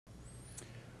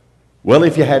Well,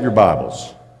 if you have your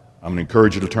Bibles, I'm going to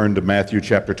encourage you to turn to Matthew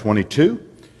chapter 22.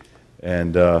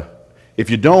 And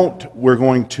if you don't, we're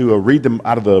going to read them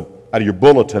out of your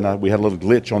bulletin. We had a little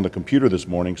glitch on the computer this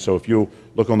morning, so if you'll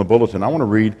look on the bulletin, I want to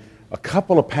read a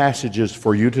couple of passages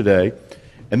for you today.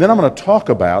 And then I'm going to talk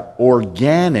about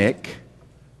organic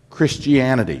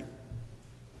Christianity.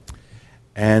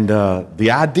 And the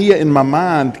idea in my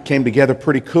mind came together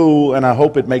pretty cool, and I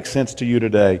hope it makes sense to you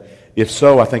today. If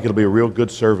so, I think it'll be a real good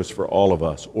service for all of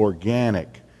us.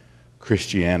 Organic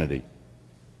Christianity.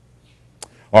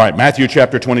 All right, Matthew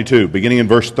chapter 22, beginning in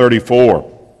verse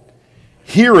 34.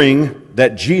 Hearing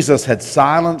that Jesus had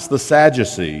silenced the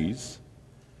Sadducees,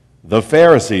 the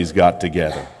Pharisees got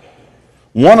together.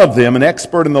 One of them, an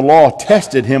expert in the law,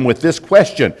 tested him with this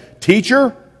question: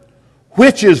 Teacher,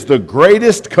 which is the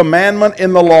greatest commandment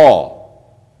in the law?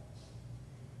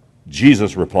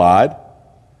 Jesus replied,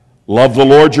 Love the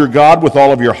Lord your God with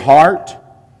all of your heart,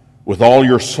 with all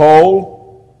your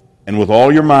soul, and with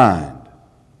all your mind.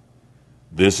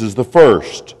 This is the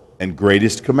first and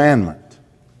greatest commandment.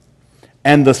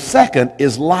 And the second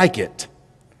is like it.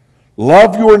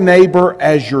 Love your neighbor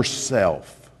as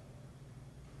yourself.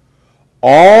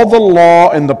 All the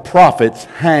law and the prophets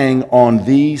hang on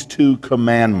these two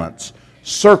commandments.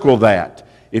 Circle that.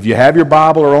 If you have your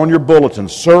Bible or on your bulletin,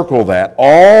 circle that.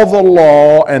 All the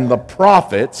law and the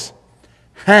prophets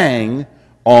hang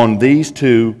on these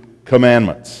two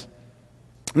commandments.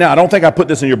 Now, I don't think I put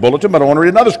this in your bulletin, but I want to read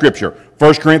another scripture.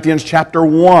 1 Corinthians chapter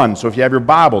 1. So if you have your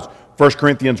Bibles, 1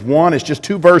 Corinthians 1, it's just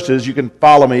two verses. You can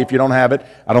follow me if you don't have it.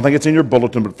 I don't think it's in your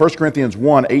bulletin, but 1 Corinthians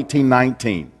 1, 18,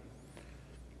 19.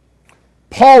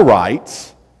 Paul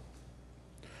writes,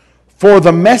 For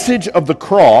the message of the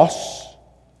cross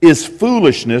is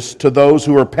foolishness to those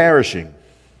who are perishing.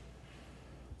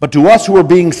 But to us who are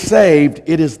being saved,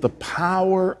 it is the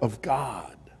power of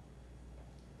God.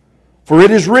 For it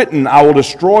is written, I will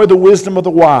destroy the wisdom of the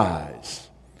wise.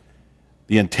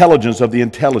 The intelligence of the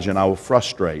intelligent I will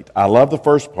frustrate. I love the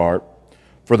first part.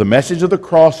 For the message of the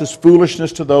cross is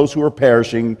foolishness to those who are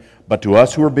perishing, but to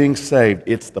us who are being saved,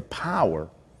 it's the power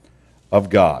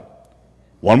of God.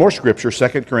 One more scripture,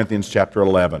 2 Corinthians chapter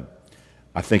 11.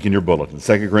 I think in your bulletin,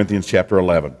 2 Corinthians chapter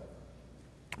 11,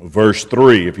 verse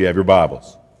 3, if you have your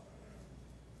Bibles.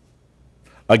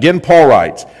 Again, Paul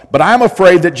writes, But I am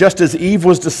afraid that just as Eve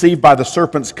was deceived by the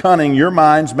serpent's cunning, your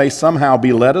minds may somehow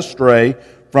be led astray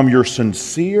from your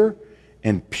sincere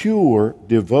and pure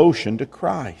devotion to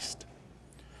Christ.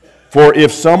 For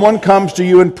if someone comes to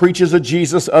you and preaches a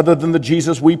Jesus other than the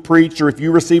Jesus we preach, or if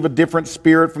you receive a different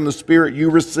spirit from the spirit you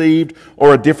received,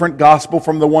 or a different gospel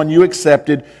from the one you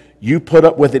accepted, you put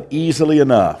up with it easily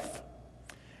enough.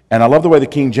 And I love the way the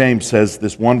King James says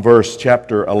this one verse,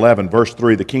 chapter 11, verse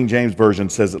 3. The King James Version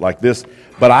says it like this: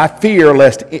 But I fear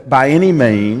lest by any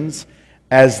means,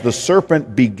 as the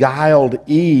serpent beguiled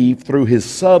Eve through his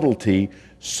subtlety,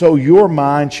 so your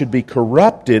mind should be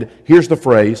corrupted, here's the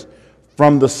phrase,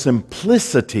 from the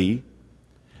simplicity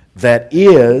that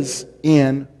is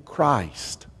in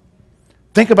Christ.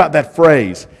 Think about that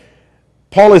phrase.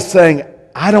 Paul is saying,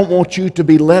 I don't want you to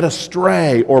be led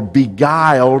astray or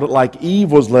beguiled like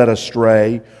Eve was led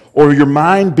astray, or your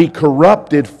mind be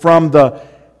corrupted from the,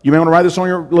 you may want to write this on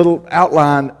your little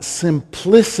outline,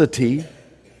 simplicity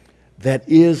that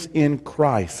is in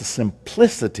Christ. The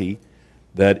simplicity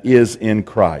that is in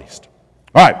Christ.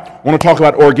 All right, I want to talk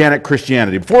about organic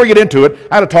Christianity. Before we get into it,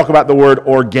 I got to talk about the word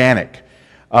organic.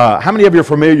 How many of you are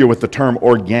familiar with the term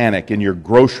organic in your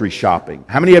grocery shopping?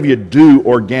 How many of you do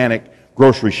organic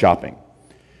grocery shopping?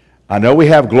 I know we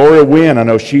have Gloria Wynn. I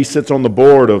know she sits on the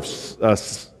board of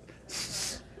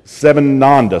Seven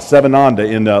Nanda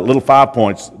in Little 5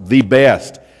 Points, the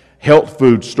best health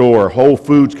food store, Whole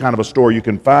Foods kind of a store you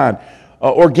can find.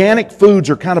 Organic foods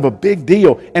are kind of a big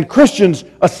deal. And Christians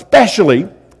especially,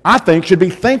 I think, should be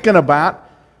thinking about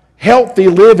healthy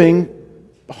living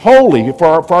wholly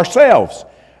for ourselves.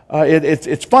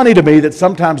 It's funny to me that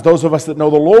sometimes those of us that know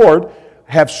the Lord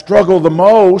have struggled the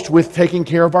most with taking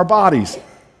care of our bodies.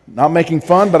 Not making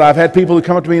fun, but I've had people who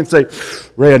come up to me and say,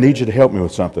 Ray, I need you to help me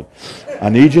with something. I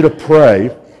need you to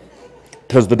pray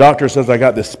because the doctor says I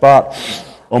got this spot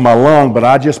on my lung, but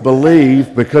I just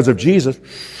believe because of Jesus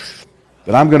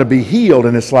that I'm going to be healed.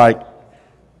 And it's like,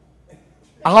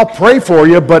 I'll pray for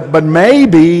you, but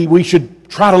maybe we should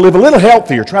try to live a little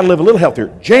healthier.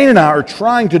 Jane and I are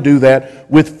trying to do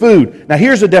that with food. Now,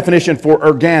 here's a definition for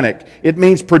organic. It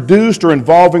means produced or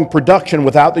involving production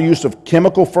without the use of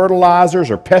chemical fertilizers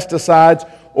or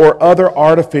pesticides or other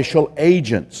artificial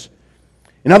agents.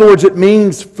 In other words, it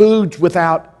means foods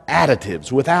without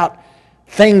additives, without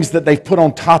things that they've put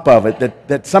on top of it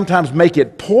that sometimes make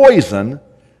it poison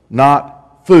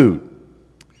not food.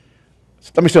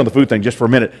 Let me stay on the food thing just for a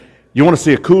minute. You want to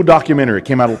see a cool documentary? It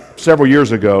came out several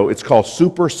years ago. It's called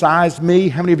Super Size Me.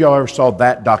 How many of y'all ever saw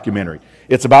that documentary?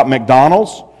 It's about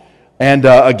McDonald's. And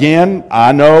again,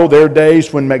 I know there are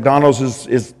days when McDonald's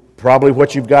is probably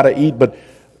what you've got to eat, but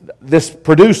this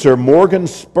producer, Morgan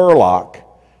Spurlock,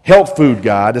 health food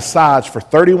guy, decides for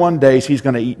 31 days he's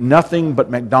going to eat nothing but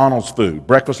McDonald's food,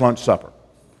 breakfast, lunch, supper.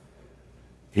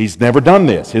 He's never done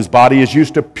this. His body is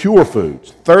used to pure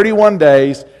foods. 31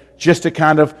 days just to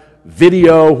kind of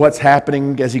video what's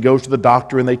happening as he goes to the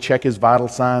doctor and they check his vital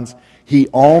signs. He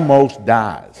almost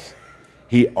dies.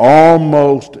 He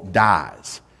almost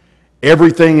dies.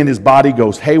 Everything in his body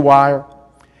goes haywire.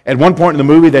 At one point in the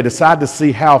movie, they decide to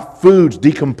see how foods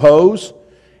decompose.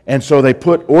 And so they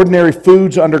put ordinary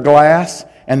foods under glass,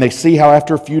 and they see how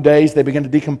after a few days they begin to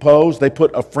decompose. They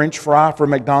put a French fry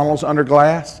from McDonald's under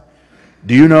glass.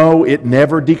 Do you know it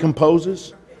never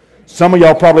decomposes? Some of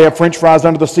y'all probably have French fries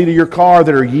under the seat of your car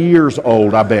that are years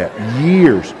old, I bet.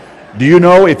 Years. Do you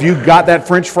know if you got that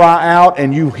French fry out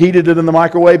and you heated it in the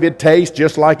microwave, it tastes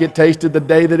just like it tasted the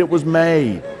day that it was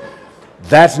made?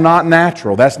 That's not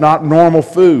natural. That's not normal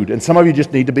food. And some of you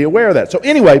just need to be aware of that. So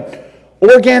anyway,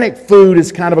 organic food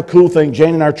is kind of a cool thing.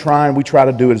 Jane and I are trying. We try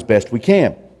to do it as best we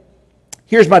can.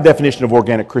 Here's my definition of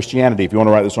organic Christianity, if you want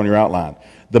to write this on your outline.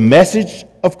 The message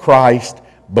of Christ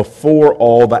before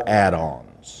all the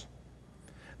add-ons.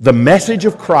 The message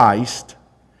of Christ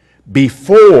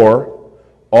before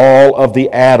all of the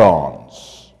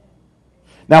add-ons.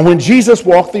 Now, when Jesus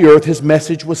walked the earth, his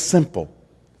message was simple.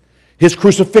 His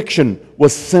crucifixion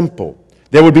was simple.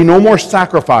 There would be no more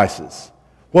sacrifices.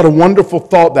 What a wonderful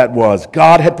thought that was.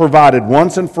 God had provided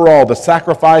once and for all the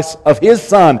sacrifice of his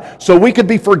Son so we could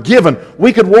be forgiven.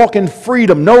 We could walk in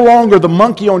freedom. No longer the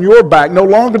monkey on your back. No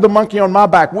longer the monkey on my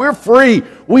back. We're free.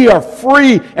 We are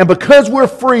free. And because we're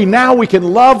free, now we can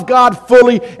love God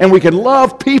fully and we can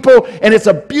love people. And it's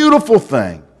a beautiful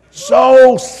thing.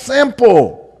 So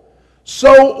simple.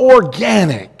 So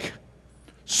organic.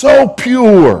 So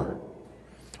pure.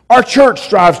 Our church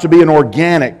strives to be an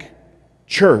organic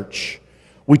church.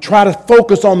 We try to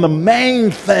focus on the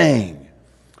main thing,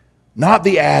 not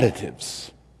the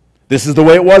additives. This is the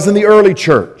way it was in the early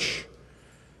church.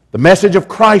 The message of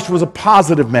Christ was a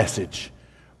positive message.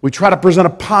 We try to present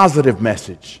a positive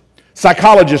message.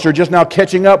 Psychologists are just now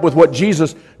catching up with what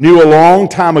Jesus knew a long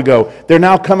time ago. They're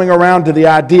now coming around to the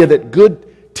idea that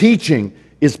good teaching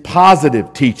is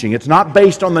positive teaching. It's not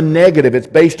based on the negative, it's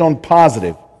based on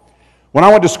positive. When I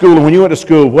went to school, and when you went to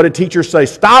school, what did teachers say?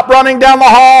 Stop running down the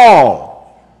hall.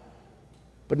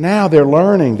 But now they're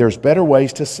learning there's better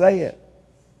ways to say it.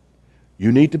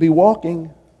 You need to be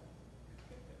walking.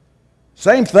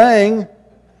 Same thing.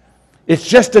 It's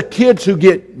just the kids who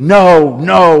get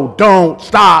no, don't,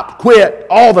 stop, quit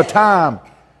all the time.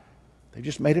 They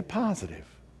just made it positive.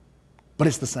 But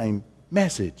it's the same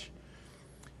message.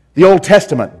 The Old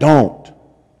Testament, don't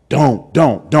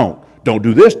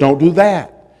do this, don't do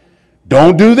that.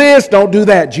 Don't do this, don't do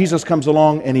that. Jesus comes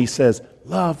along and he says,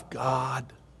 love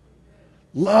God.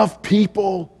 Love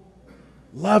people.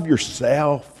 Love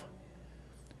yourself.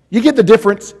 You get the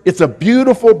difference? It's a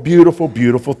beautiful, beautiful,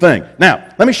 beautiful thing.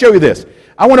 Now, let me show you this.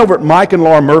 I went over at Mike and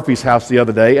Laura Murphy's house the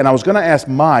other day, and I was going to ask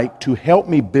Mike to help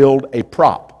me build a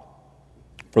prop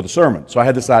for the sermon. So I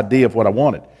had this idea of what I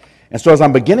wanted. And so as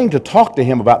I'm beginning to talk to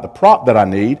him about the prop that I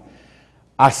need,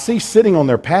 I see sitting on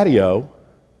their patio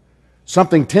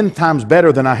something 10 times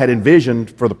better than I had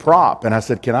envisioned for the prop. And I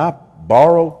said, can I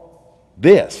borrow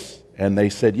this? And they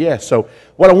said yes. So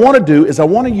what I want to do is I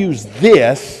want to use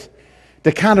this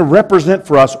to kind of represent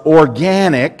for us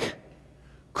organic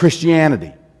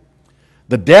Christianity.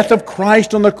 The death of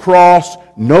Christ on the cross,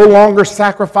 no longer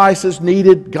sacrifices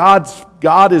needed. God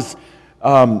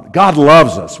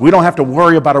loves us. We don't have to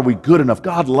worry about are we good enough.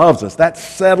 God loves us. That's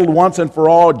settled once and for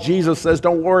all. Jesus says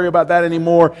don't worry about that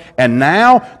anymore. And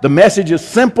now the message is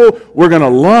simple. We're going to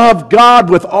love God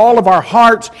with all of our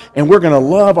hearts, and we're going to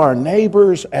love our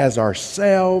neighbors as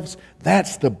ourselves.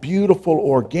 That's the beautiful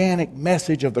organic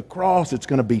message of the cross. It's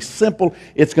going to be simple.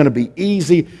 It's going to be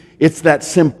easy. It's that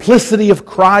simplicity of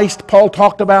Christ Paul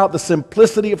talked about, the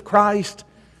simplicity of Christ.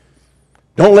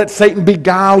 Don't let Satan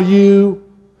beguile you.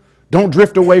 Don't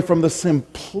drift away from the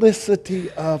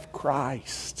simplicity of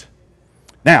Christ.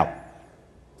 Now,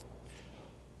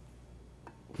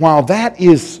 while that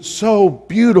is so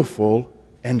beautiful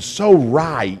and so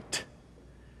right,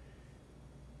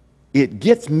 it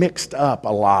gets mixed up a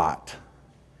lot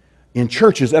in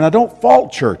churches, and I don't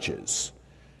fault churches.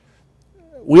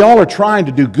 We all are trying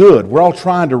to do good. We're all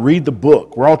trying to read the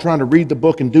book. We're all trying to read the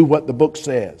book and do what the book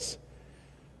says.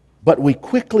 but we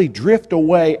quickly drift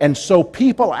away, and so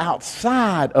people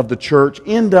outside of the church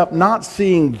end up not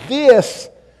seeing this,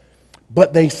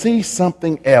 but they see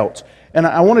something else. And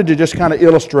I wanted to just kind of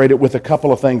illustrate it with a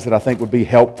couple of things that I think would be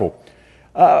helpful.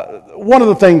 One of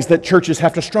the things that churches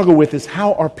have to struggle with is,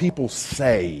 how are people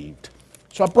saved?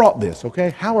 So I brought this,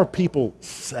 okay? How are people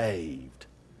saved?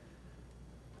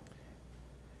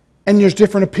 And there's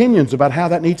different opinions about how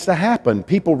that needs to happen.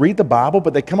 People read the Bible,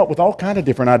 but they come up with all kinds of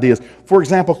different ideas. For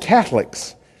example,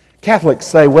 Catholics. Catholics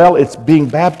say, well, it's being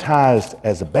baptized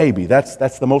as a baby.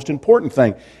 That's the most important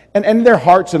thing. And their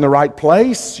heart's in the right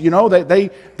place. You know, they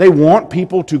want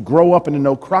people to grow up and to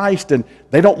know Christ, and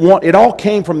they don't want, it all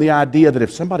came from the idea that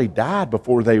if somebody died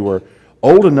before they were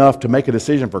old enough to make a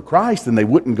decision for Christ, then they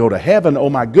wouldn't go to heaven. Oh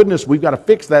my goodness, we've got to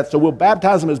fix that, so we'll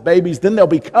baptize them as babies, then they'll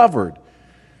be covered.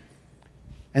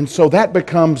 And so that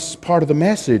becomes part of the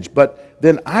message. But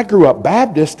then I grew up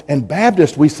Baptist, and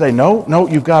Baptist, we say, no,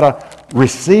 you've got to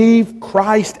receive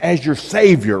Christ as your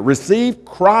Savior. Receive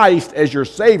Christ as your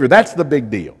Savior. That's the big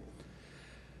deal.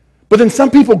 But then some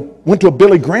people went to a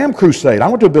Billy Graham crusade. I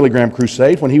went to a Billy Graham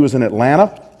crusade when he was in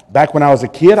Atlanta. Back when I was a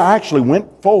kid, I actually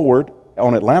went forward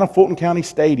on Atlanta Fulton County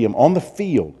Stadium on the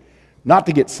field, not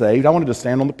to get saved. I wanted to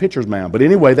stand on the pitcher's mound. But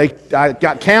anyway, I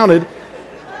got counted.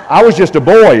 I was just a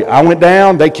boy. I went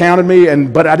down, they counted me,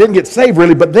 but I didn't get saved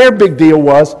really. But their big deal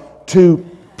was to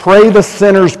pray the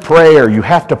sinner's prayer. You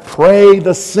have to pray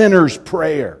the sinner's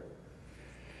prayer.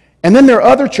 And then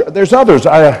there's others.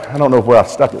 I don't know where I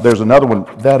stuck it. There's another one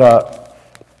that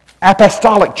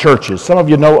apostolic churches. Some of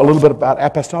you know a little bit about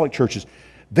apostolic churches.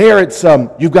 There it's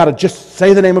you've got to just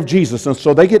say the name of Jesus, and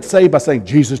so they get saved by saying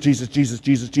Jesus, Jesus, Jesus,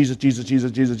 Jesus, Jesus, Jesus,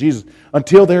 Jesus, Jesus, Jesus,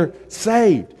 until they're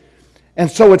saved. And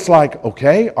so it's like,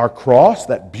 okay, our cross,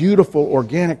 that beautiful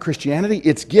organic Christianity,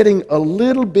 it's getting a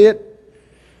little bit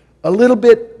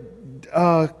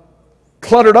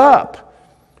cluttered up.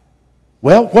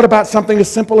 Well, what about something as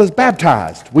simple as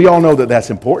baptized? We all know that that's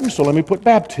important, so let me put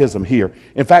baptism here.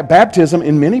 In fact, baptism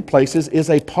in many places is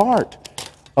a part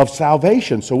of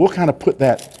salvation. So we'll kind of put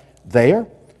that there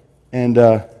and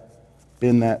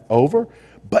bend that over.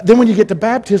 But then when you get to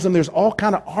baptism, there's all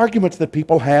kind of arguments that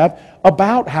people have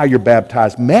about how you're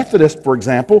baptized. Methodists, for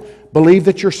example, believe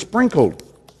that you're sprinkled.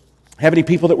 Have any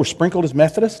people that were sprinkled as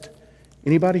Methodist?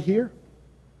 Anybody here?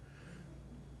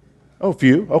 Oh, a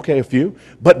few. Okay, a few.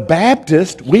 But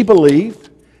Baptist, we believe,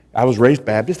 I was raised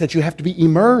Baptist, that you have to be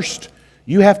immersed.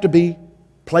 You have to be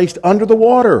placed under the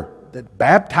water. That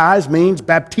baptize means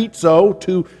baptizo,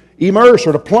 to immerse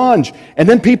or to plunge. And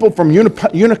then people from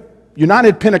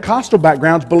United Pentecostal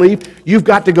backgrounds believe you've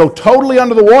got to go totally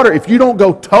under the water. If you don't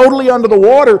go totally under the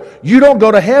water, you don't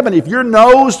go to heaven. If your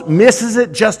nose misses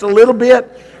it just a little bit,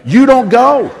 you don't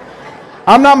go.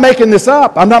 I'm not making this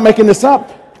up. I'm not making this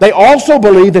up. They also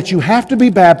believe that you have to be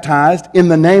baptized in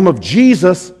the name of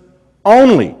Jesus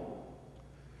only.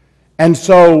 And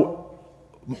so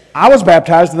I was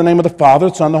baptized in the name of the Father,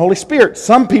 the Son, and the Holy Spirit.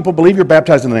 Some people believe you're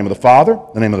baptized in the name of the Father,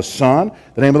 the name of the Son,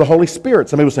 the name of the Holy Spirit.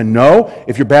 Some people say, no,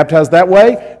 if you're baptized that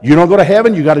way, you don't go to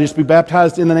heaven. You've got to just be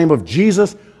baptized in the name of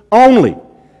Jesus only.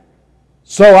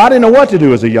 So I didn't know what to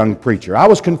do as a young preacher. I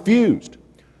was confused.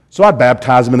 So I'd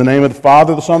baptize them in the name of the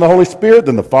Father, the Son, and the Holy Spirit,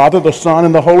 then the Father, the Son,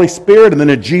 and the Holy Spirit, and then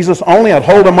in Jesus only. I'd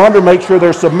hold them under, make sure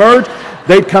they're submerged.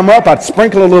 They'd come up. I'd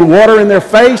sprinkle a little water in their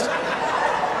face,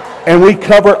 and we'd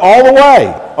cover it all the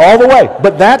way. All the way.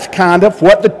 But that's kind of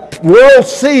what the world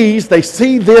sees. They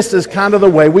see this as kind of the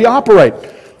way we operate.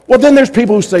 Well, then there's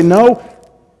people who say, no,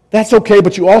 that's okay,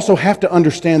 but you also have to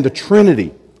understand the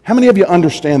Trinity. How many of you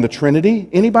understand the Trinity?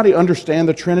 Anybody understand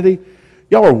the Trinity?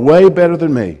 Y'all are way better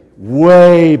than me.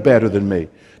 Way better than me.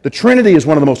 The Trinity is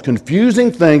one of the most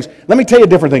confusing things. Let me tell you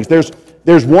different things.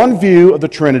 There's one view of the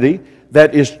Trinity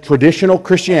that is traditional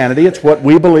Christianity. It's what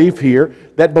we believe here,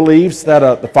 that believes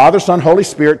that the Father, Son, Holy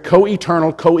Spirit,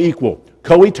 co-eternal, co-equal.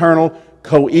 Co-eternal,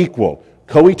 co-equal.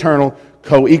 Co-eternal,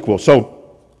 co-equal.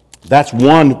 So that's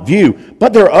one view.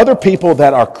 But there are other people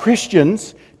that are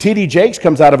Christians. T.D. Jakes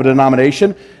comes out of a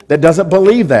denomination that doesn't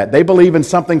believe that. They believe in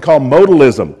something called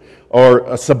modalism, or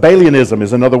Sabellianism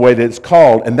is another way that it's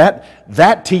called. And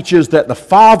that teaches that the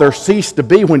Father ceased to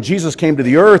be when Jesus came to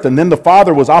the earth, and then the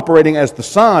Father was operating as the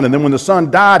Son, and then when the Son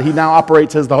died, He now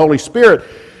operates as the Holy Spirit.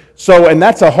 So, and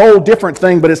that's a whole different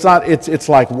thing, but it's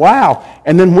like, wow.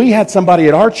 And then we had somebody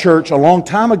at our church a long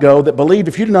time ago that believed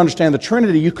if you didn't understand the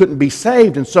Trinity, you couldn't be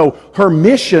saved. And so her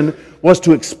mission was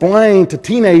to explain to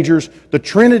teenagers the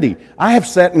Trinity. I have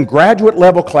sat in graduate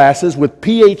level classes with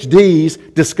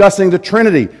PhDs discussing the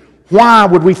Trinity. Why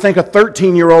would we think a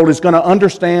 13-year-old is going to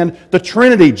understand the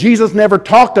Trinity? Jesus never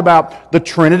talked about the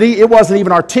Trinity. It wasn't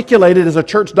even articulated as a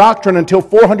church doctrine until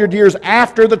 400 years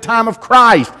after the time of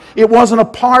Christ. It wasn't a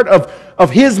part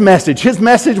of His message. His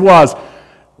message was,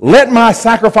 let my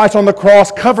sacrifice on the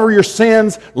cross cover your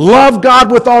sins. Love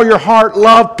God with all your heart.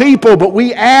 Love people. But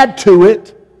we add to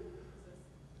it,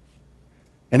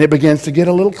 and it begins to get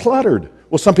a little cluttered.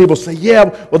 Well, some people say, yeah,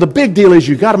 well, the big deal is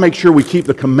you've got to make sure we keep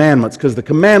the commandments, because the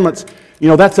commandments,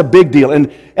 that's a big deal.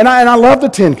 And I love the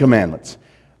Ten Commandments.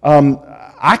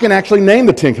 I can actually name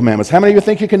the Ten Commandments. How many of you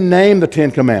think you can name the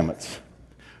Ten Commandments?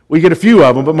 We get a few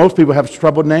of them, but most people have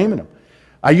trouble naming them.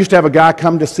 I used to have a guy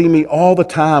come to see me all the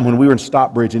time when we were in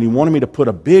Stockbridge, and he wanted me to put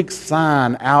a big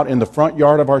sign out in the front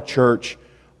yard of our church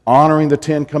honoring the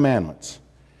Ten Commandments.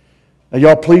 Now,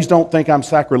 y'all, please don't think I'm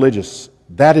sacrilegious.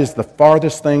 That is the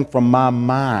farthest thing from my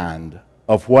mind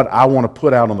of what I want to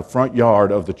put out on the front yard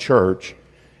of the church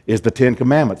is the Ten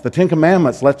Commandments. The Ten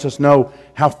Commandments lets us know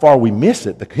how far we miss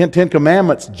it. The Ten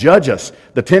Commandments judge us.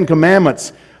 The Ten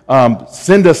Commandments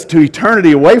send us to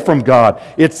eternity away from God.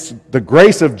 It's the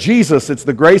grace of Jesus. It's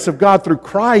the grace of God through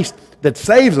Christ that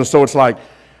saves us. So it's like,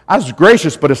 I was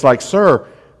gracious, but it's like, sir,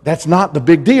 that's not the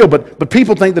big deal. But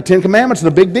people think the Ten Commandments are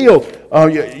the big deal.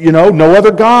 No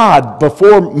other God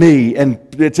before me. And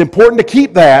it's important to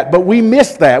keep that, but we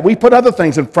miss that. We put other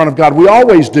things in front of God. We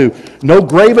always do. No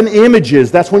graven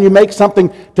images. That's when you make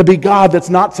something to be God that's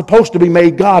not supposed to be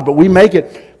made God, but we make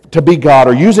it to be God,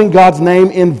 or using God's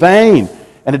name in vain.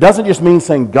 And it doesn't just mean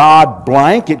saying God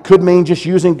blank. It could mean just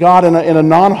using God in a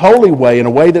non-holy way, in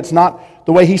a way that's not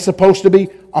the way He's supposed to be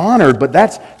honored. But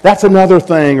that's another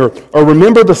thing. Or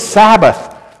remember the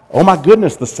Sabbath. Oh my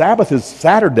goodness, the Sabbath is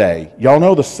Saturday. Y'all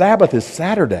know the Sabbath is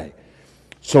Saturday.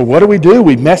 So what do?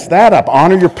 We mess that up.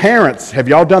 Honor your parents. Have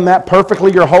y'all done that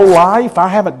perfectly your whole life? I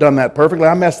haven't done that perfectly.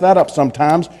 I mess that up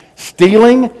sometimes.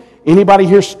 Stealing. Anybody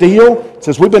here steal?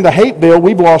 Since we've been to Hateville,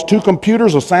 we've lost 2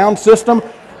 computers, a sound system.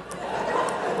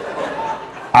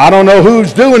 I don't know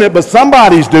who's doing it, but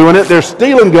somebody's doing it. There's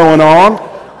stealing going on.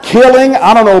 Killing,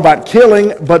 I don't know about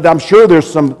killing, but I'm sure there's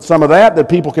some of that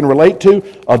people can relate to.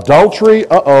 Adultery,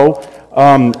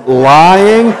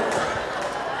 lying,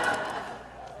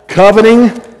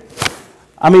 coveting.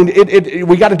 I mean,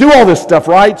 we got to do all this stuff,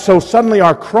 right? So suddenly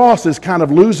our cross is kind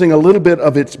of losing a little bit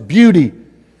of its beauty. And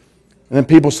then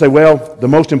people say, well, the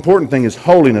most important thing is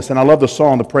holiness. And I love the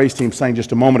song the praise team sang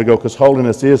just a moment ago, because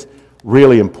holiness is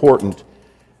really important.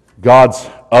 God's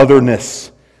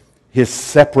otherness, His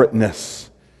separateness.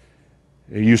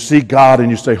 You see God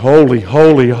and you say, holy,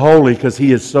 holy, holy, because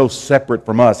He is so separate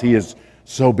from us. He is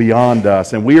so beyond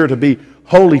us. And we are to be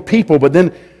holy people. But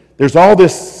then there's all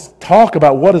this talk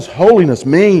about what does holiness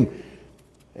mean?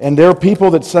 And there are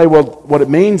people that say, well, what it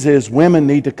means is women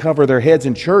need to cover their heads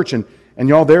in church. And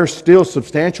y'all, there's still a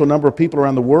substantial number of people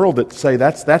around the world that say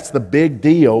that's the big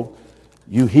deal.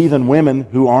 You heathen women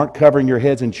who aren't covering your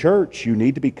heads in church, you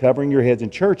need to be covering your heads in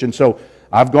church. And so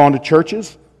I've gone to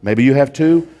churches, maybe you have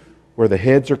too, where the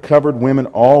heads are covered. Women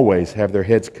always have their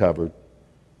heads covered.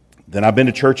 Then I've been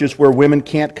to churches where women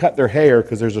can't cut their hair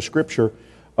because there's a scripture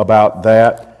about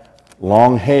that.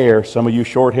 Long hair. Some of you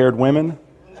short-haired women,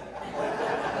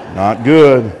 not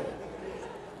good.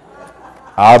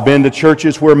 I've been to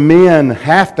churches where men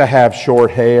have to have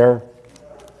short hair.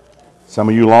 Some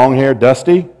of you long-haired,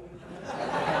 Dusty,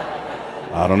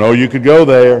 I don't know, you could go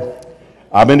there.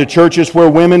 I've been to churches where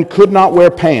women could not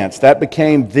wear pants. That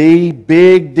became the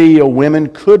big deal. Women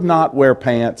could not wear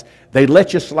pants. They'd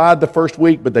let you slide the first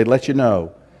week, but they'd let you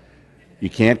know. You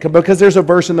can't come, because there's a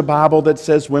verse in the Bible that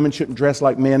says women shouldn't dress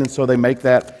like men, and so they make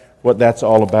that what that's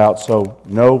all about. So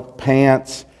no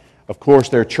pants. Of course,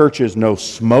 there are churches, no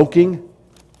smoking.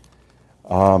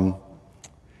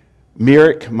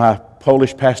 Mirek, my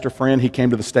Polish pastor friend, he came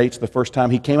to the States the first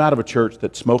time. He came out of a church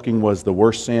that smoking was the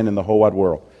worst sin in the whole wide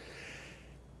world.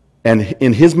 And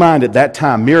in his mind at that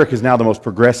time, Mirek is now the most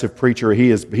progressive preacher.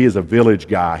 He is a village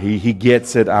guy. He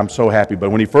gets it. I'm so happy. But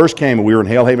when he first came, and we were in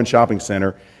Hale Haven Shopping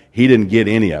Center, he didn't get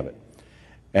any of it.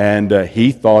 And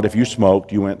he thought if you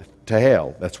smoked, you went to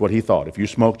hell. That's what he thought. If you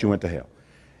smoked, you went to hell.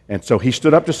 And so he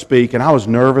stood up to speak, and I was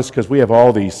nervous because we have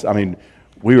all these,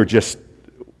 we were just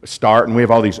starting. We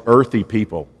have all these earthy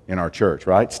people in our church,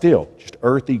 right? Still, just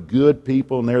earthy, good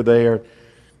people, and they're there.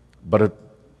 But a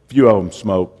few of them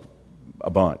smoked. A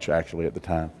bunch, actually, at the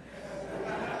time.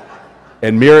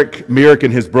 And Mirek in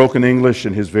his broken English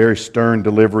and his very stern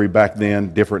delivery back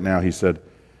then, different now, he said,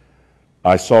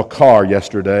 I saw a car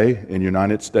yesterday in the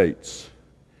United States.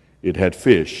 It had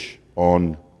fish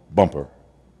on bumper.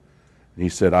 And he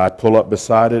said, I pull up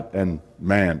beside it and,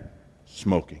 man,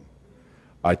 smoking.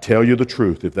 I tell you the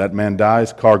truth. If that man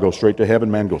dies, car goes straight to heaven,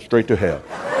 man goes straight to hell.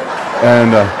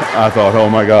 And I thought, oh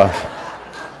my gosh.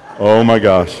 Oh my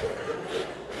gosh.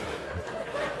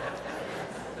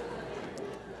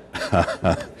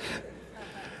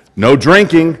 No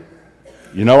drinking.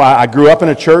 You know, I grew up in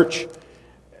a church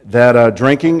that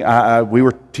drinking, we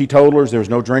were teetotalers. There was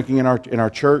no drinking in our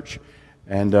church.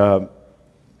 And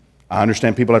I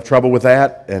understand people have trouble with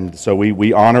that. And so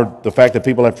we honor the fact that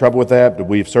people have trouble with that. But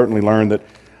we've certainly learned that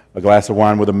a glass of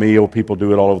wine with a meal, people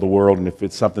do it all over the world. And if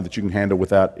it's something that you can handle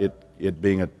without it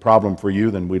being a problem for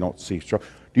you, then we don't see trouble.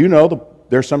 Do you know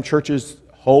there's some churches,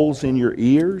 holes in your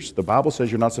ears? The Bible says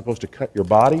you're not supposed to cut your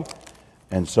body.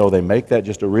 And so they make that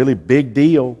just a really big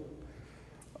deal.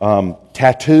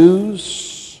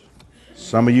 Tattoos.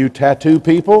 Some of you tattoo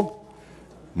people,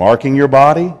 marking your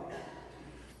body.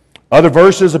 Other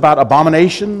verses about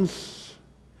abominations.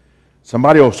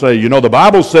 Somebody will say, you know, the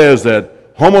Bible says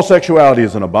that homosexuality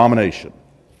is an abomination.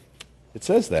 It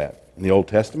says that in the Old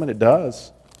Testament. It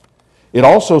does. It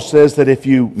also says that if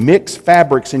you mix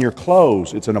fabrics in your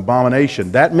clothes, it's an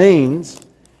abomination. That means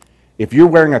if you're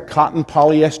wearing a cotton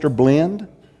polyester blend,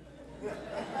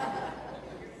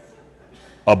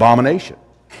 abomination.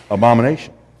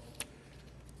 Abomination.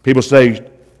 People say,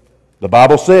 the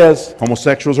Bible says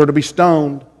homosexuals are to be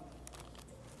stoned.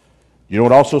 You know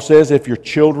what it also says? If your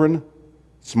children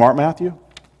smart mouth you,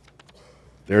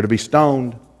 they're to be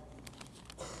stoned.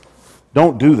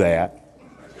 Don't do that.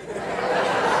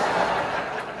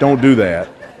 Don't do that.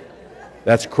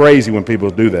 That's crazy when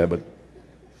people do that.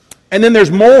 And then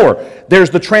there's more. There's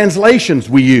the translations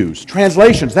we use.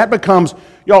 Translations. That becomes,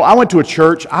 y'all, I went to a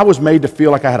church. I was made to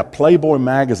feel like I had a Playboy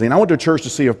magazine. I went to a church to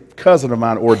see a cousin of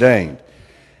mine ordained.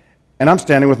 And I'm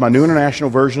standing with my New International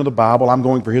Version of the Bible. I'm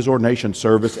going for his ordination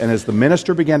service. And as the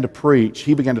minister began to preach,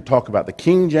 he began to talk about the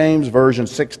King James Version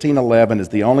 1611 is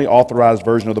the only authorized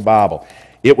version of the Bible.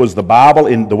 It was the Bible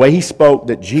in the way he spoke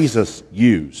that Jesus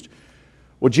used.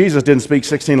 Well, Jesus didn't speak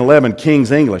 1611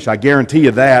 King's English. I guarantee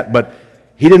you that. But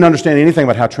he didn't understand anything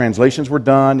about how translations were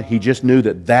done. He just knew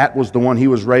that that was the one he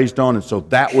was raised on. And so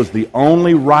that was the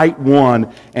only right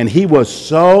one. And he was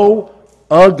so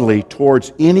ugly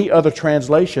towards any other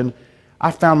translation,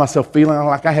 I found myself feeling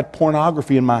like I had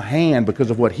pornography in my hand because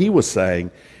of what he was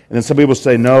saying. And then some people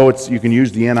say, no, you can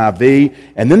use the NIV.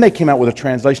 And then they came out with a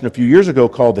translation a few years ago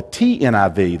called the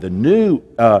TNIV, the new,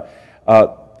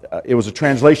 it was a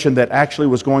translation that actually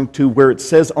was going to where it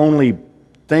says only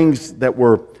things that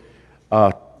were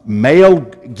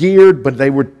male-geared, but they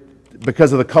were,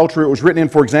 because of the culture it was written in.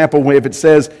 For example, if it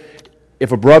says,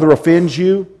 if a brother offends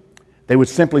you, they would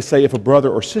simply say, if a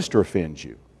brother or sister offends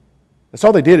you. That's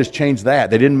all they did is change that.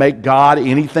 They didn't make God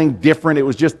anything different. It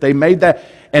was just, they made that.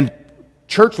 And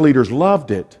church leaders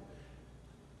loved it.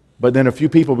 But then a few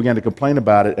people began to complain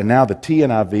about it, and now the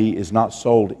TNIV is not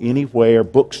sold anywhere.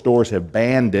 Bookstores have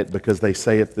banned it because they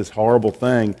say it's this horrible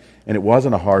thing, and it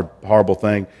wasn't a horrible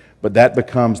thing. But that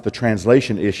becomes, the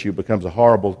translation issue becomes a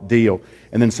horrible deal.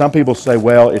 And then some people say,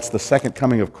 well, it's the second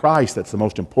coming of Christ that's the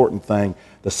most important thing.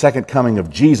 The second coming of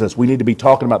Jesus. We need to be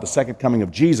talking about the second coming of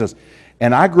Jesus.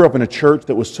 And I grew up in a church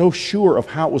that was so sure of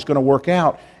how it was going to work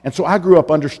out. And so I grew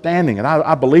up understanding it.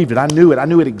 I believed it. I knew it. I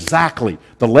knew it exactly.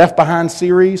 The Left Behind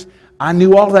series, I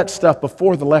knew all that stuff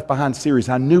before the Left Behind series.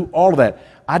 I knew all of that.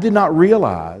 I did not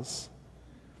realize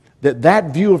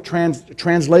that view of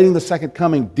translating the second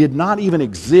coming did not even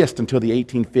exist until the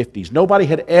 1850s. Nobody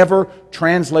had ever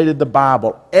translated the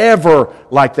Bible, ever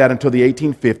like that until the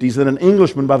 1850s. Then an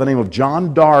Englishman by the name of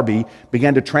John Darby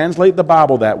began to translate the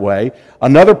Bible that way.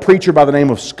 Another preacher by the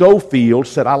name of Scofield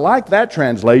said, I like that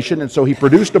translation, and so he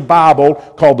produced a Bible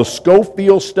called the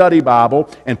Scofield Study Bible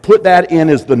and put that in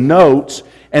as the notes.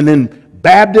 And then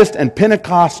Baptists and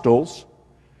Pentecostals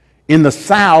in the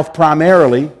South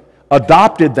primarily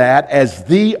adopted that as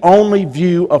the only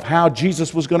view of how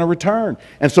Jesus was going to return.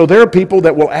 And so there are people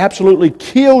that will absolutely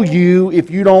kill you if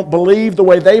you don't believe the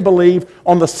way they believe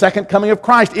on the second coming of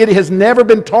Christ. It has never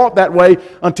been taught that way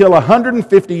until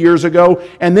 150 years ago,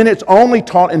 and then it's only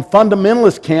taught in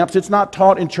fundamentalist camps. It's not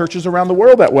taught in churches around the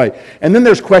world that way. And then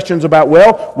there's questions about,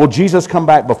 well, will Jesus come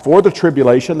back before the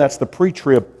tribulation? That's the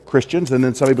pre-trib Christians. And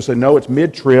then some people say, no, it's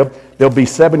mid-trib. There'll be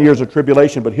 7 years of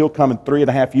tribulation, but he'll come in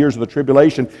 3.5 years of the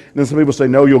tribulation. And then some people say,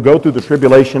 no, you'll go through the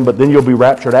tribulation, but then you'll be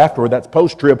raptured afterward. That's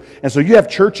post-trib. And so you have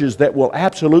churches that will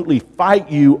absolutely fight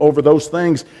you over those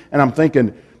things. And I'm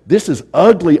thinking, this is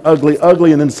ugly, ugly,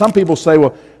 ugly. And then some people say,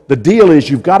 well, the deal is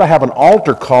you've got to have an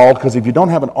altar call, because if you don't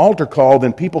have an altar call,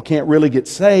 then people can't really get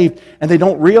saved. And they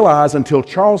don't realize until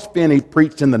Charles Finney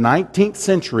preached in the 19th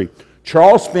century,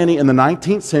 Charles Finney in the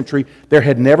 19th century, there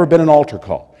had never been an altar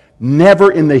call.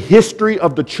 Never in the history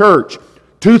of the church.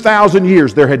 2,000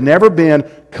 years, there had never been,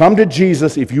 come to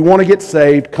Jesus if you want to get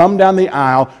saved, come down the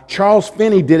aisle. Charles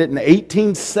Finney did it in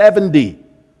 1870.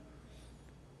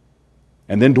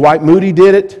 And then Dwight Moody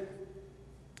did it.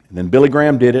 And then Billy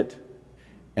Graham did it.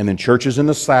 And then churches in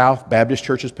the South, Baptist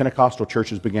churches, Pentecostal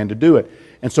churches began to do it.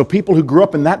 And so people who grew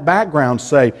up in that background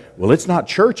say, well, it's not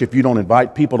church if you don't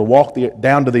invite people to walk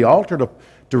down to the altar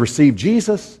to receive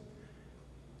Jesus.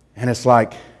 And it's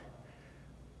like,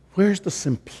 where's the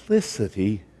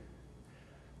simplicity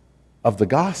of the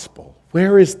gospel?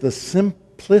 Where is the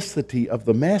simplicity of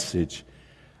the message?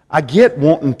 I get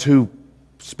wanting to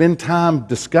spend time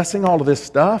discussing all of this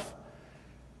stuff,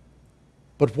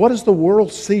 but what does the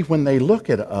world see when they look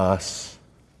at us?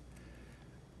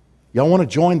 Y'all want to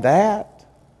join that?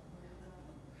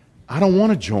 I don't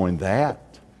want to join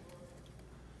that.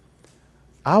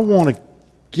 I want to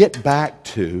get back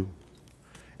to,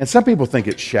 and some people think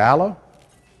it's shallow,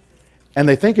 and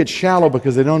they think it's shallow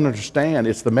because they don't understand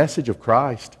it's the message of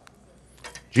Christ.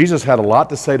 Jesus had a lot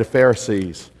to say to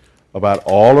Pharisees about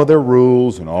all of their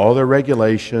rules and all their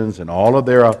regulations and all of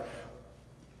their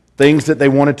things that they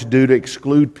wanted to do to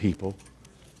exclude people.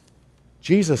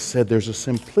 Jesus said there's a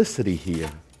simplicity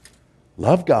here.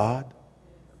 Love God.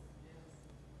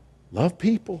 Love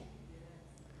people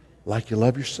like you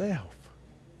love yourself.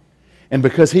 And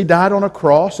because He died on a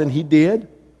cross, and He did,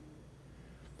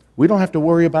 we don't have to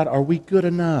worry about, are we good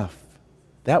enough?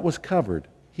 That was covered.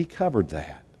 He covered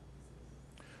that.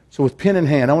 So with pen in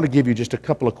hand, I want to give you just a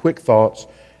couple of quick thoughts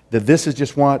that this is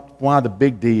just why the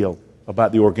big deal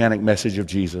about the organic message of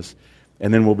Jesus.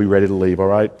 And then we'll be ready to leave, all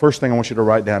right? First thing I want you to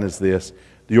write down is this.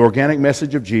 The organic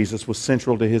message of Jesus was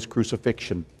central to His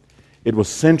crucifixion. It was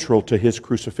central to His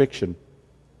crucifixion.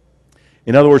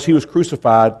 In other words, He was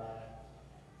crucified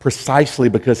precisely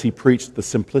because He preached the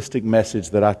simplistic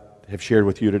message that I have shared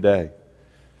with you today.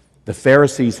 The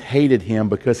Pharisees hated Him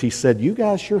because He said, you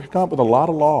guys sure come up with a lot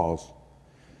of laws.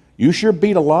 You sure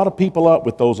beat a lot of people up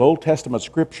with those Old Testament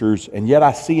scriptures, and yet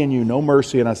I see in you no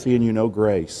mercy and I see in you no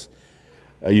grace.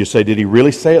 You say, did He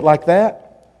really say it like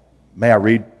that? May I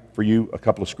read for you a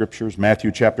couple of scriptures?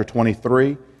 Matthew chapter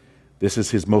 23. This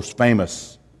is His most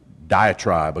famous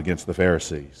diatribe against the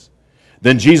Pharisees.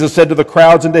 Then Jesus said to the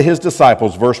crowds and to His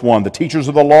disciples, verse 1, the teachers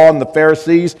of the law and the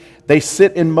Pharisees, they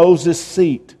sit in Moses'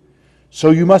 seat. So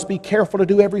you must be careful to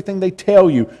do everything they tell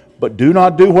you, but do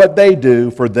not do what they do,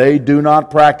 for they do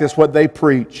not practice what they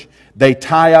preach. They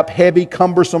tie up heavy,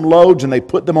 cumbersome loads and they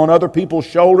put them on other people's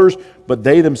shoulders, but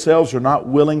they themselves are not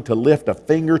willing to lift a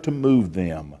finger to move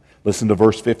them. Listen to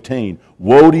verse 15.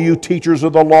 Woe to you, teachers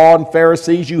of the law and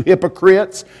Pharisees, you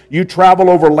hypocrites! You travel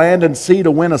over land and sea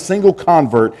to win a single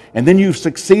convert, and then you've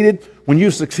succeeded. When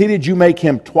you've succeeded, you make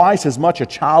him twice as much a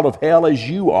child of hell as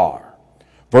you are.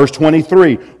 Verse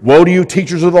 23. Woe to you,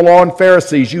 teachers of the law and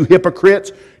Pharisees, you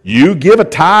hypocrites! You give a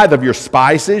tithe of your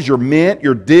spices, your mint,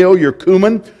 your dill, your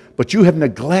cumin, but you have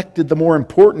neglected the more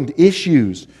important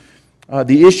issues,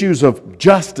 the issues of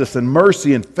justice and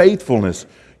mercy and faithfulness.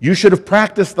 You should have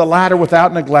practiced the latter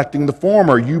without neglecting the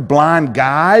former. You blind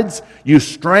guides, you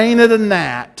strain at a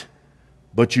gnat,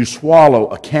 but you swallow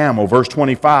a camel. Verse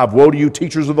 25, woe to you,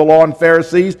 teachers of the law and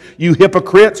Pharisees, you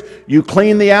hypocrites! You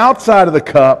clean the outside of the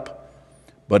cup,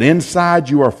 but inside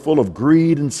you are full of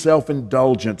greed and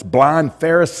self-indulgence. Blind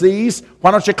Pharisees, why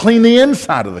don't you clean the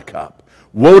inside of the cup?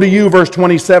 Woe to you, verse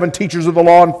 27, teachers of the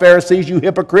law and Pharisees, you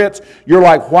hypocrites! You're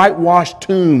like whitewashed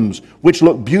tombs, which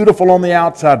look beautiful on the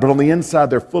outside, but on the inside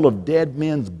they're full of dead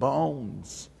men's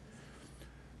bones.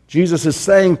 Jesus is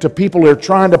saying to people who are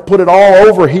trying to put it all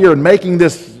over here and making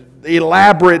this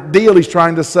elaborate deal, He's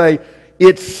trying to say,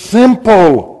 it's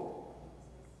simple.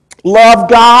 Love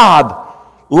God.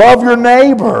 Love your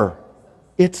neighbor.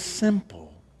 It's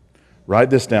simple. Write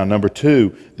this down. Number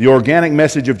 2, the organic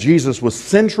message of Jesus was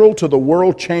central to the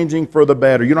world changing for the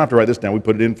better. You don't have to write this down. We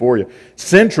put it in for you.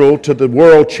 Central to the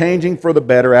world changing for the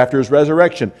better after His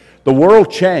resurrection. The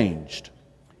world changed.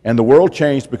 And the world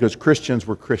changed because Christians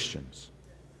were Christians.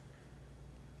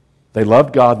 They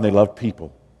loved God and they loved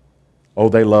people. Oh,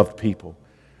 they loved people.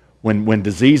 When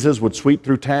diseases would sweep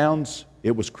through towns,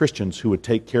 it was Christians who would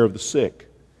take care of the sick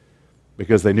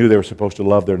because they knew they were supposed to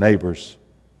love their neighbors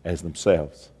as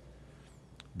themselves.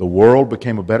 The world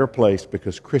became a better place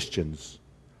because Christians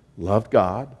loved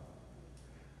God,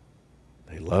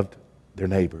 they loved their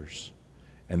neighbors,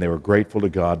 and they were grateful to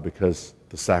God because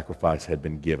the sacrifice had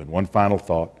been given. One final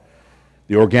thought.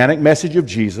 The organic message of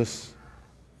Jesus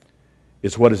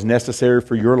is what is necessary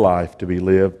for your life to be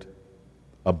lived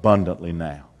abundantly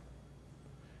now.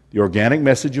 The organic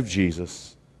message of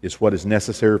Jesus is what is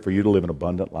necessary for you to live an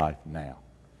abundant life now.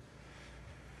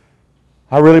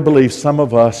 I really believe some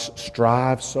of us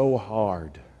strive so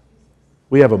hard.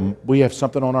 We have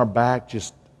something on our back,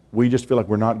 we just feel like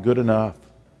we're not good enough.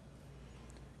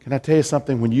 Can I tell you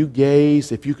something? When you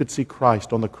gaze, if you could see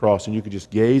Christ on the cross and you could just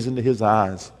gaze into His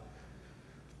eyes,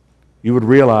 you would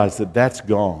realize that that's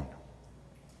gone.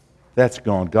 That's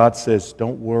gone. God says,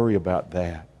 don't worry about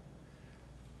that.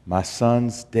 My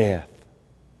son's death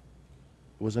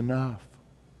was enough.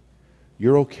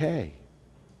 You're okay.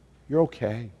 You're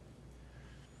okay.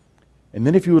 And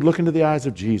then if you would look into the eyes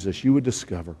of Jesus, you would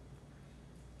discover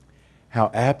how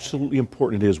absolutely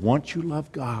important it is, once you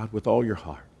love God with all your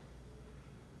heart,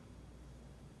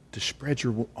 to spread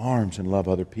your arms and love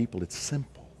other people. It's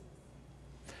simple.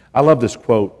 I love this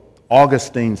quote.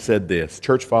 Augustine said this.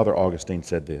 Church Father Augustine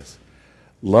said this.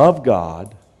 Love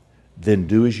God, then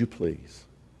do as you please.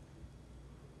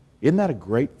 Isn't that a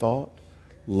great thought?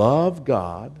 Love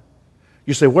God.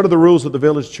 You say, what are the rules of the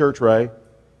Village Church, Ray?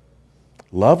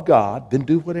 Love God, then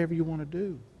do whatever you want to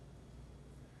do.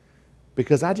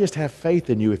 Because I just have faith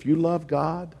in you. If you love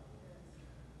God,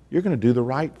 you're going to do the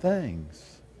right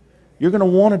things. You're going to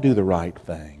want to do the right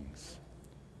things.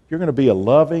 You're going to be a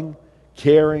loving,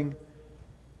 caring,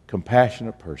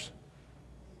 compassionate person.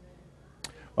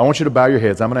 I want you to bow your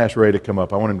heads. I'm going to ask Ray to come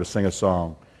up. I want him to sing a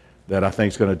song that I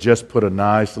think is going to just put a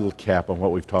nice little cap on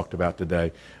what we've talked about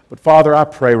today. But Father, I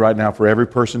pray right now for every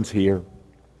person's here.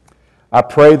 I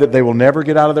pray that they will never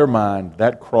get out of their mind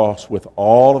that cross with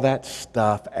all of that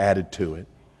stuff added to it.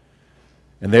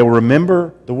 And they will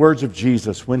remember the words of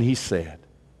Jesus when He said,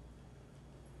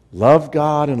 love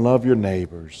God and love your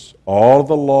neighbors. All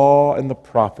the law and the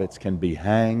prophets can be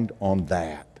hanged on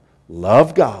that.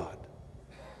 Love God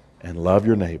and love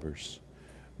your neighbors.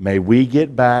 May we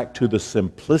get back to the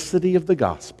simplicity of the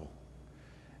gospel.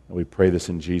 And we pray this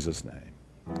in Jesus' name.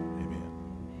 Amen.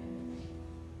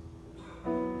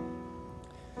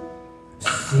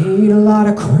 Seen a lot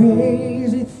of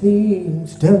crazy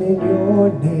things done in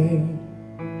your name.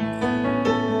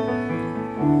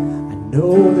 I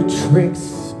know the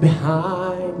tricks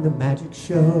behind the magic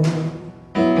show.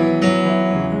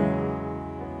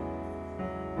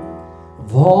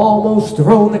 I've almost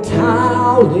thrown the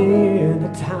towel in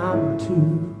a time or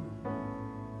two.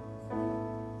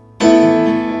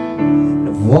 And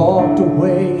I've walked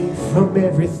away from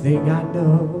everything I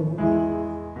know.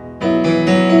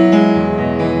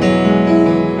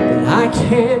 I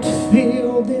can't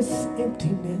feel this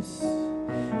emptiness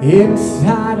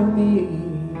inside of me,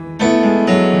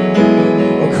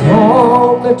 or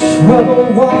calm the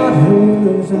troubled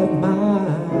waters of my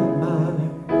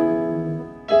mind.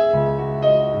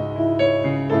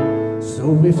 So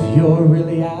if you're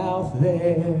really out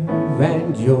there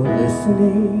and you're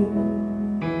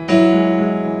listening,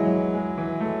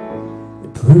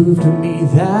 then prove to me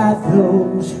that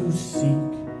those who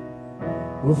seek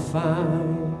will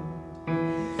find.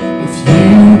 If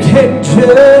you can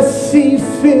just see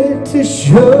fit to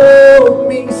show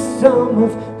me some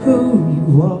of who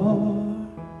you are,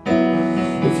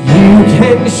 if you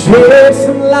can shed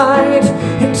some light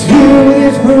into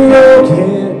this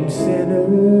broken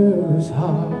sinner's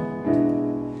heart,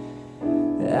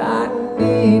 I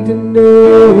need to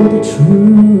know the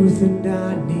truth, and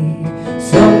I need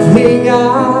something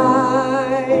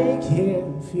I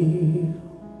can feel.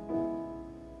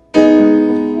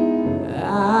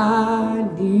 I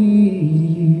need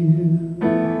you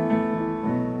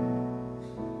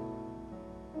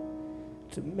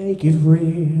to make it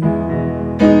real.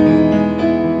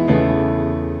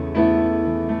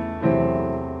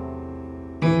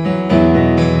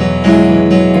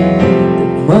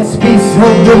 There must be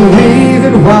some good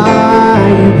reason why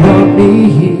you brought me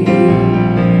here,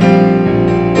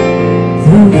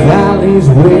 through valleys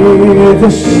where the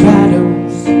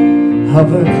shadows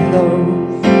hover close.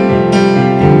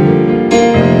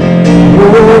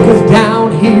 Cause down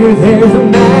here there's a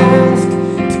mask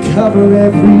to cover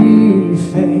every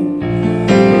face,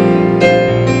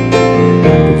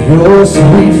 but your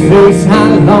sweet face I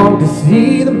long to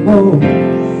see the most.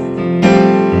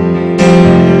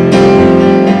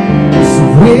 So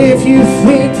if you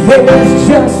think there's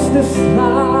just the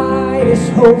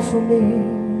slightest hope for me,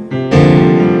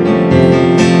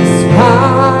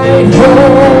 despite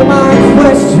all my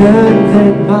questions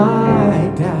and my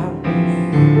doubts,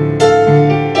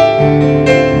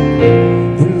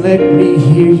 let me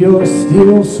hear your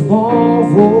still small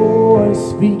voice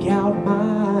speak out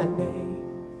my name,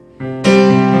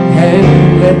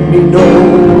 and let me know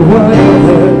what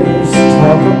others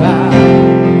talk about.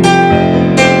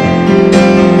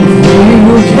 If you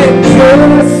can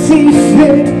just see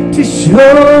fit to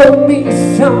show me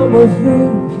some of who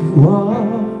you are,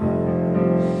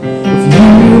 if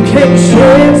you can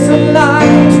shed some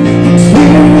light into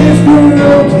this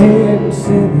broken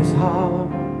sinner's heart.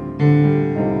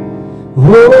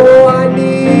 Oh, I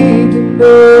need to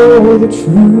know the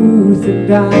truth,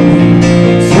 and I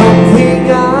need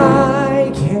something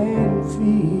I can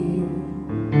feel.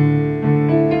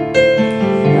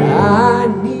 I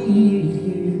need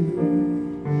you,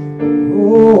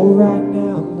 oh, right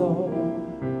now, Lord,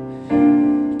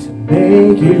 to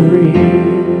make it real.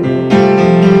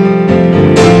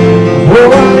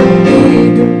 Oh, I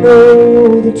need to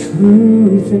know the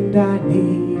truth, and I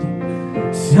need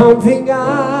something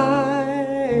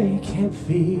I can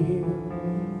feel.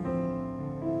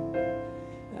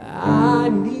 I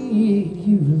need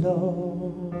you,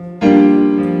 Lord.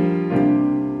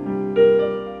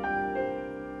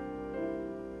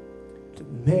 To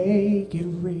make it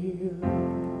real.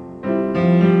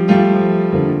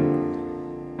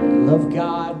 Love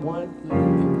God one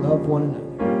and love one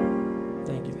another.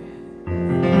 Thank you.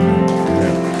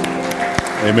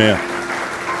 Amen.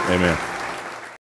 Amen.